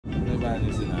Hey,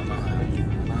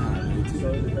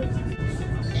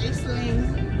 Slim.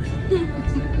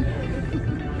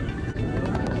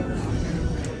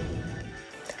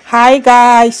 Hi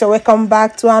guys, so welcome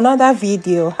back to another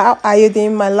video. How are you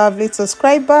doing, my lovely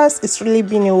subscribers? It's really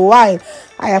been a while.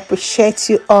 I appreciate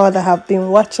you all that have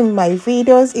been watching my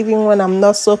videos even when I'm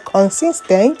not so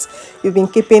consistent. You've been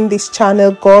keeping this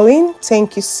channel going.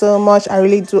 Thank you so much. I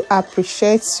really do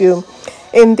appreciate you.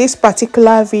 In this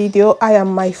particular video, I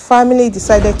and my family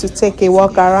decided to take a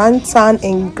walk around town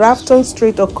in Grafton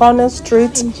Street or Corner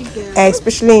Street,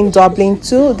 especially in Dublin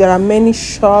too. There are many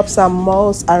shops and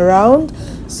malls around,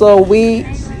 so we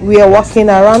are walking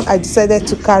around. I decided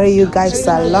to carry you guys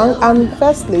along, and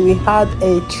firstly we had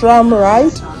a tram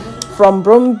ride from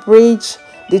Broom Bridge,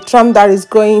 the tram that is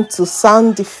going to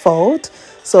Sandyford.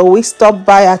 So we stopped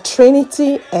by at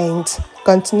Trinity and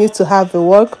continue to have a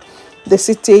walk. The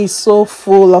city is so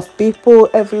full of people.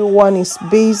 Everyone is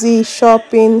busy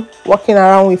shopping, walking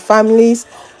around with families,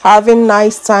 having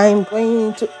nice time, going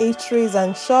into eateries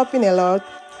and shopping a lot.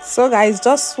 So guys,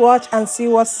 just watch and see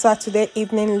what Saturday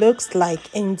evening looks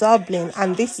like in Dublin.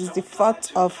 And this is the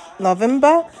 4th of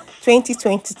November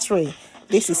 2023.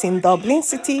 This is in Dublin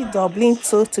City, Dublin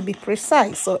 2 to be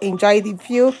precise. So enjoy the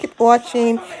view, keep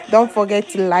watching. Don't forget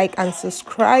to like and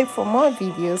subscribe for more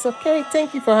videos. Okay,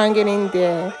 thank you for hanging in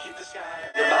there.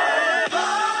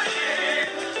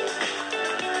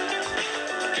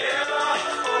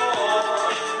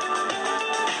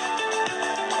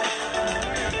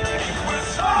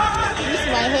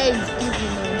 My hair is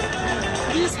giving me.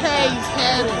 This hair is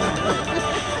hairy.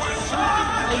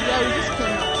 And yeah, we just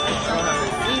came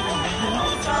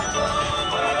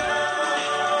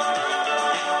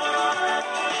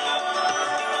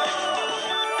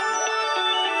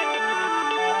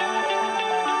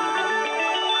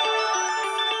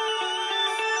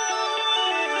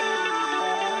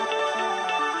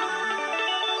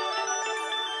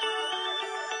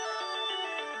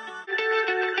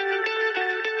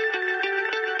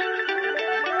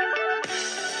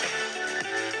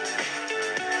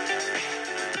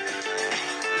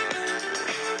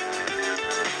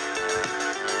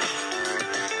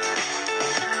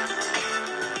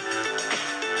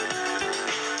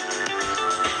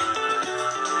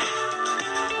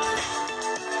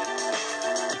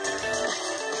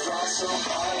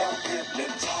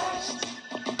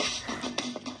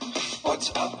What's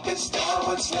up is down,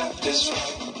 what's left is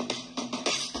right.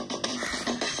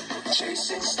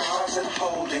 Chasing stars and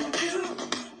holding you.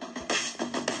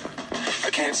 I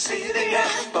can't see the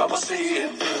end, but we'll see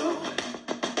it through.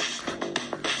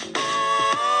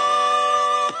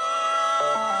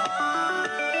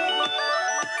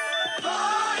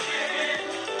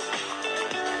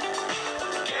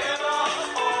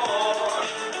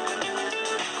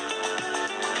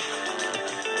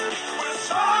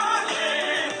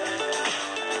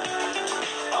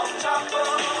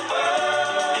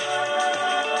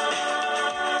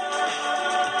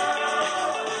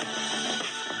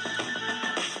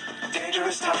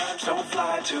 Times don't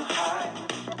fly too high.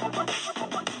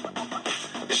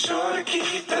 Be sure to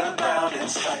keep the ground in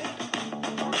sight.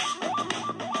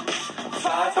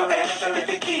 Fly forever if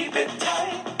you keep it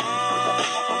tight.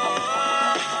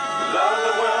 Love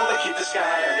the world and keep the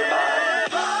sky on your mind.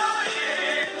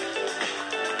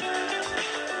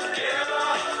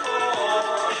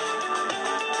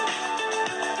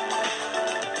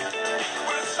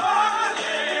 We're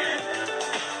soaring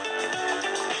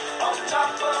on top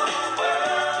of the world.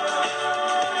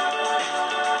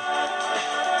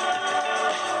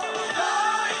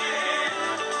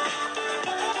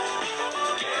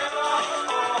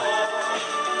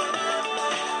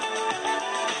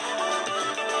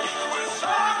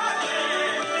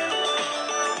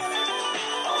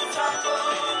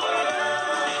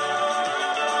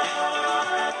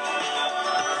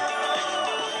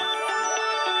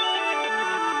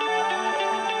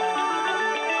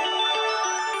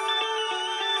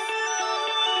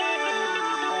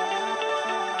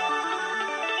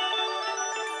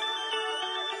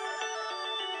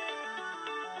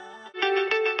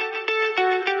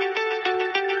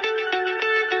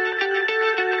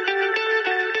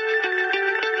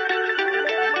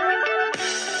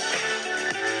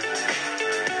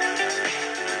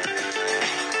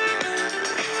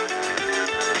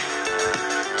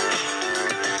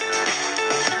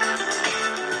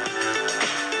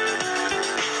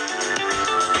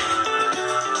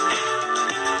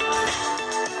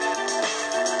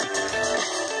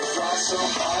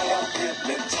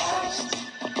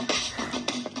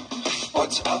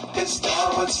 What's up is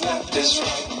down, what's left is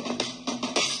right.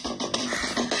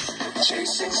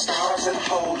 Chasing stars and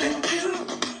holding you.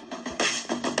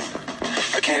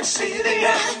 can't see the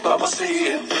end, but we'll see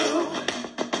it through.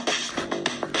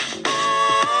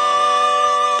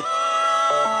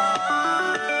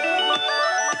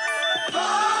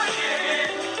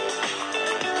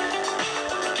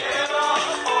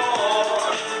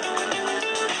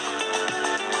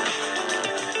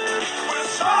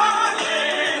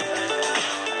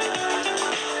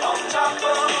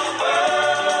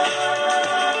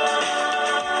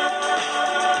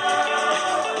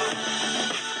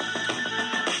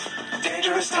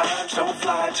 Times don't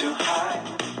fly too high.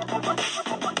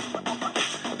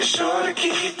 Be sure to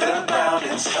keep the ground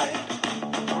in sight.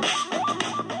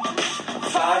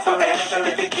 Fly forever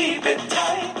if you keep it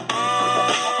tight.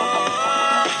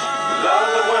 Love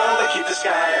the world and keep the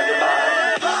sky on your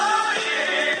mind.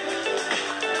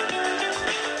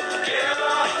 Get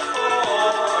on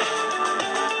board.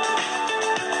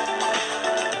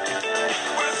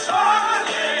 We're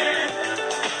soaring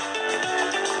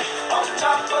on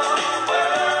top of the world.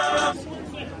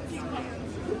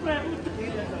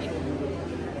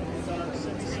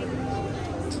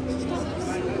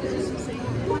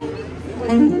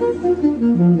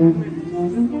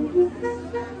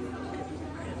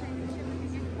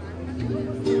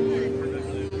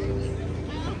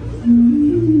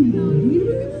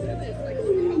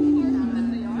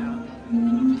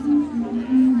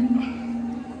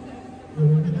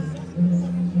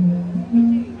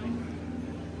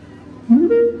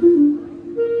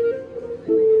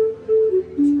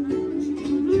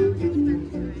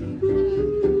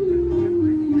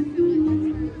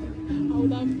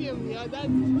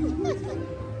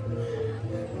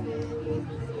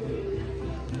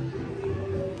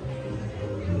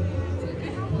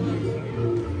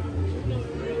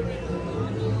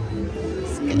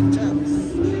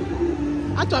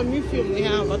 Atwa mi film ni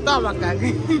ha, but I'm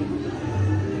okay.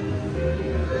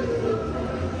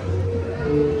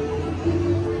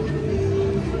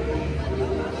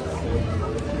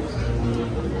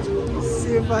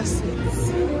 Silver seats.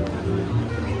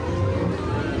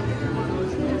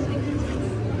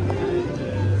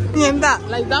 Yeah,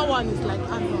 that one is like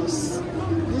Anos.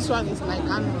 This one is like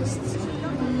Anos.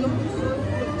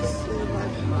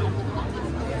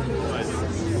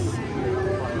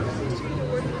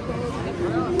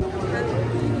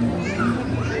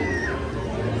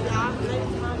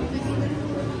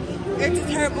 It's a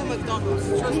terrible McDonald's,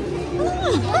 trust me.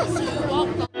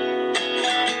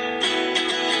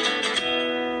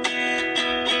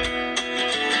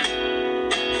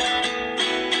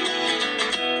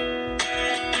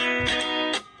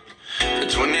 At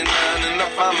 29 and I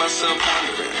find myself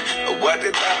wondering what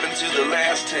did happen to the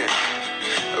last 10.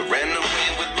 I ran away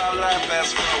with my life,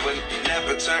 fast forward,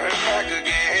 never turn back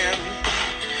again.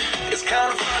 It's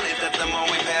kind of funny that the more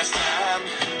we pass time,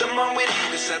 the more we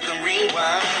need to set them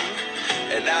rewind.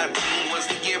 And 19 was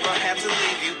the year I had to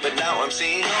leave you, but now I'm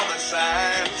seeing all the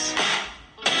signs.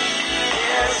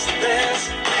 Yes, this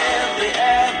really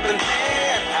happened,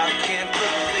 and I can't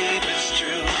believe it's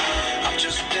true. I'm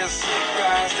just as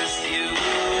surprised as you.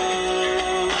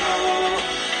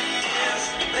 Yes,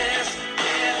 this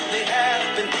really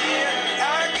happened here.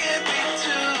 I can't be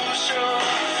too sure,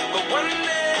 but one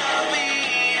day I'll be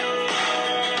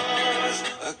yours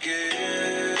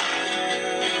again.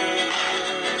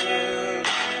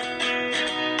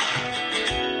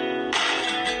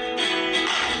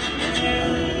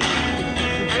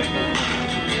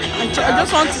 I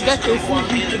just want to get a food.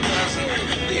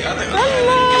 Hello!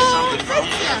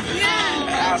 Yeah.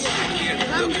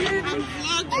 I'm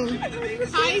vlogging.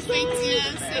 Hi, Fatia.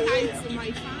 Say hi to my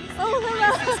fans. Oh, hello.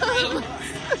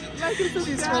 Like and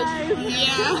subscribe.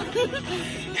 Yeah.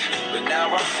 But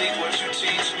now I see what you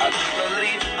teach. I do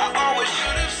believe I always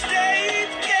should have stayed.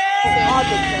 Yeah. All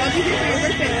the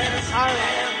best. All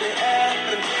right.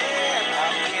 I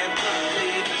can't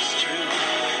believe it's true.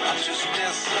 I'm just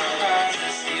as surprised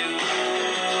as you.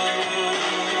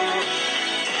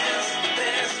 Yes,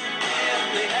 this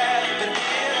really happened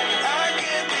here. I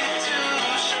can't be too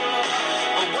sure,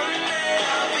 but one day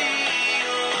I'll be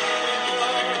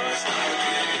yours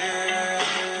again.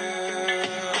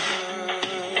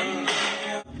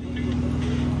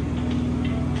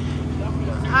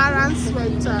 Aran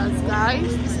sweaters,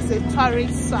 guys. This is a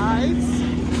tourist site.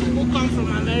 People come from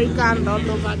America and all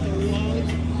over the world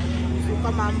to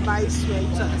come and buy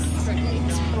sweaters.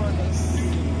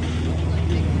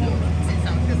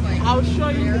 I'll show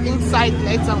you the inside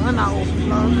later when I will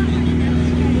vlog.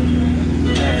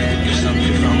 There's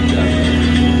something from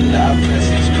Dublin. Love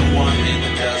blessings come one in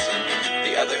a dozen.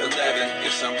 The other 11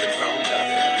 is something from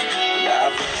nothing.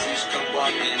 Love blessings come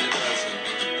one in a dozen.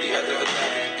 The other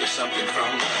 11 is something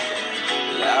from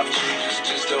nothing. Life changes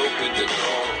just open the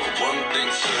door. One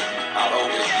thing's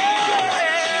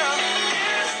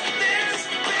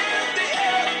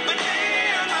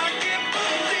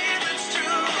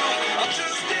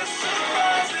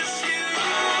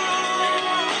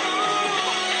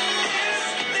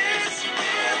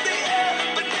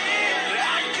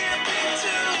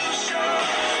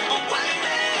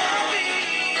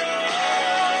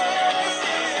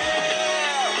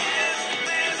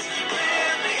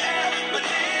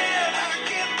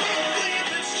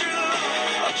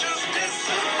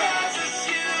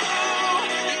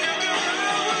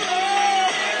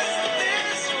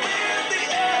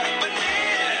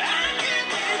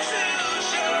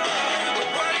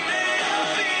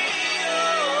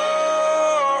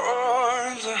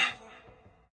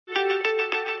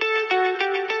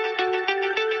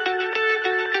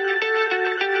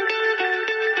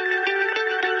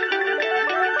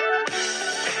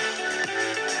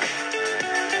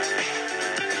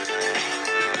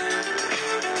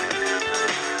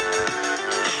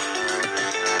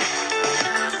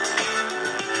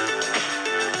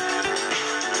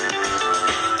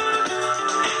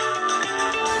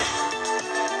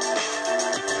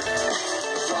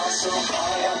so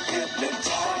high I'm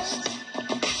hypnotized.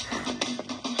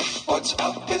 What's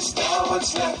up is down,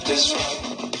 what's left is right.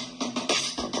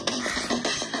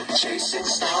 Chasing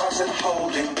stars and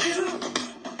holding you.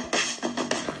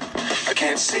 I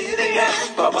can't see the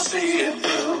end, but we'll see it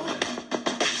through.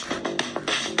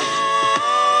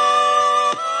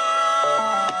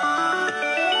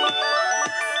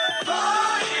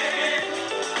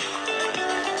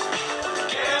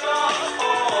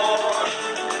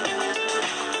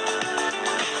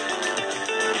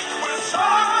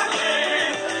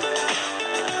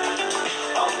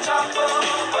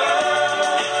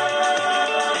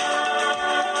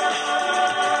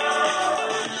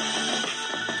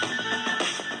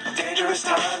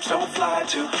 Times don't fly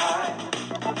too high.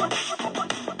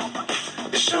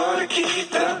 Be sure to keep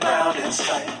the ground in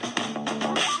sight.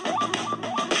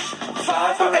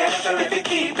 Fly forever if you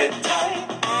keep it tight.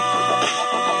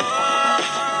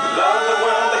 Love the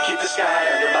world and keep the sky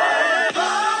on your mind.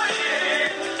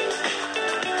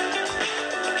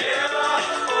 Give up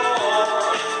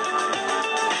on.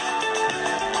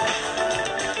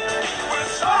 We're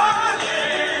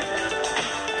soaring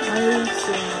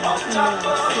on top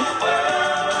of the world.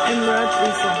 Emerald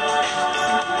reason.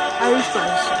 Irish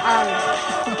French.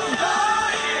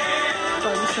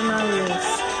 Traditional years.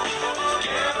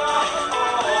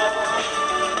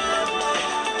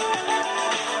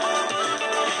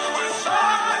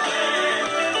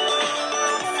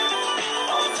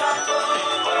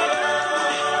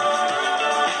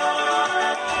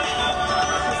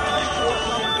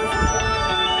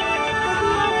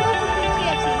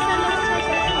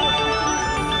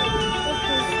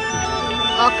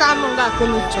 Munga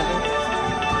kumicha.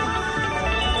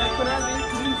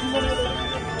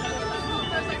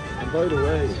 By the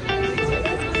way,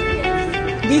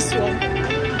 this one.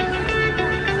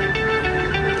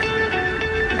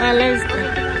 Let's go.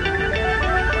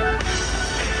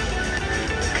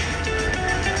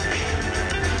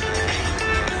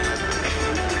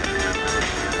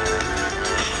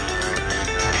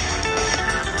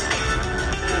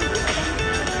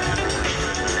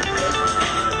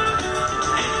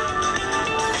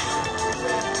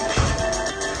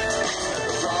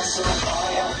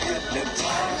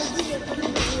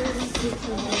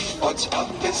 What's up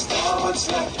is down, what's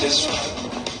left is right.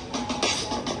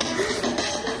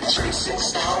 Chasing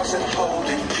stars and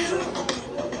holding you.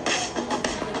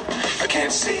 I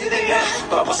can't see the end,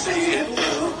 but we'll see it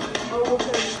through.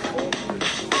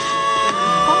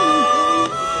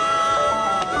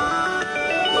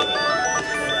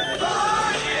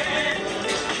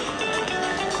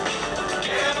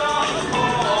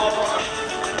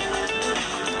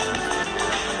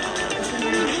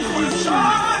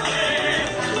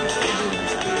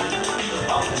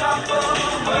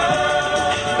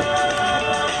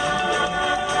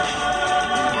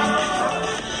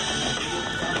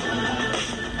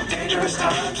 Dangerous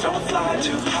times don't fly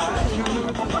too high.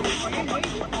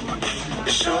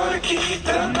 Be sure to keep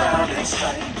the ground in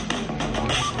sight.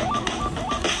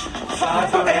 Fly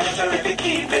forever if you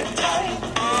keep it tight.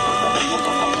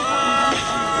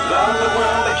 Love the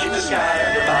world and keep the sky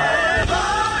on your mind.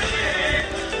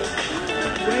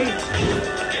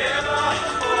 Give up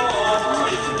on.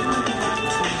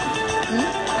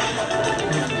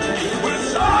 We're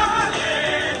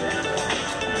soaring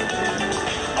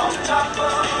on top of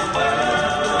the world.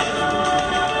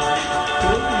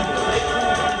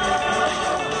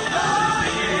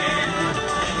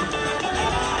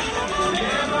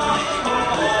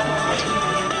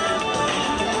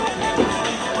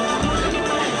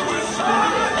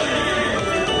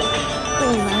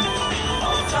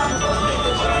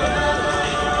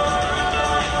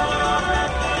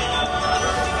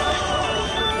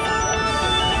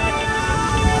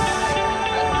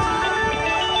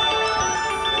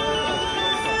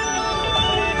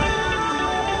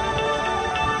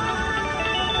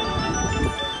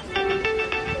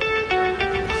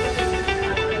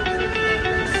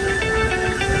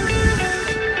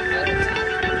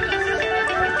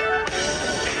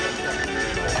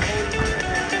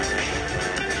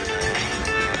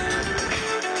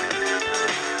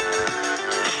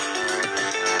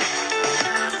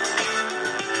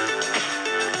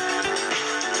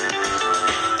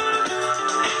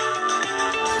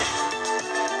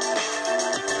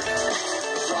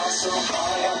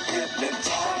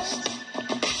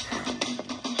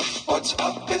 What's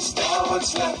up is down,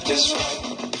 what's left is right.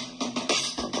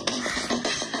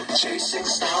 Chasing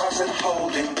stars and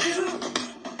holding you.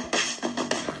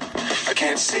 I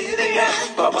can't see the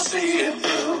end, but we'll see it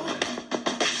through.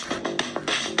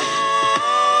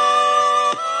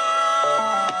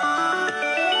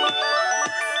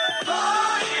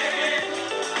 Flying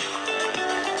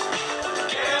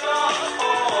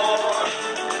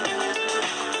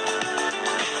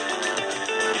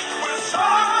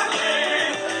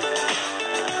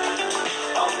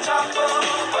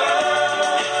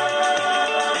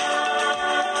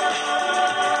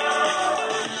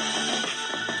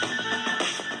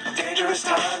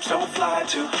fly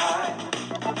too high.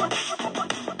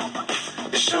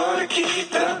 Be sure to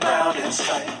keep the ground in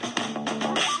sight.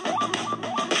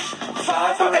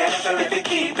 Fly forever if you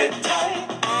keep it tight.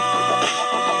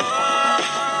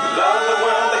 Love the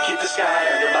world and keep the sky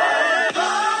on your mind.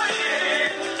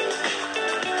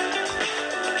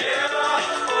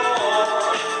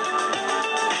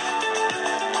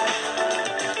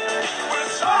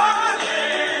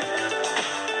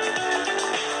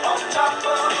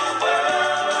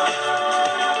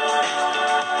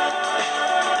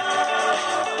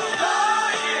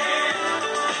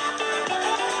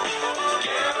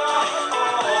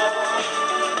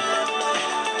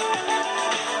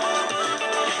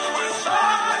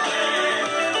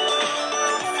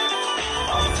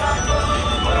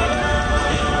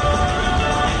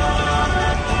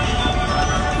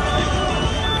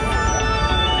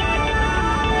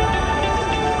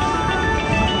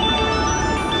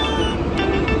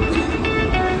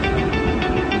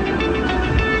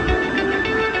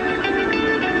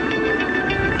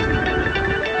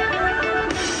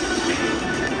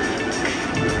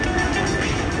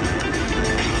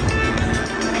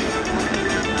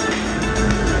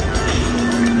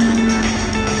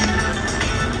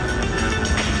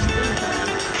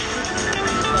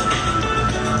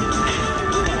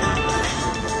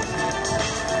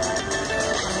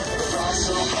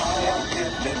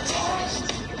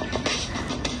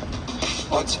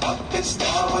 What's up is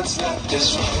down, what's left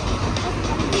is right.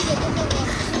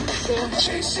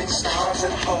 Chasing stars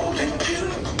and holding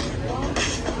you.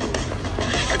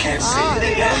 I can't see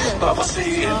the end, but we'll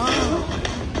see it through.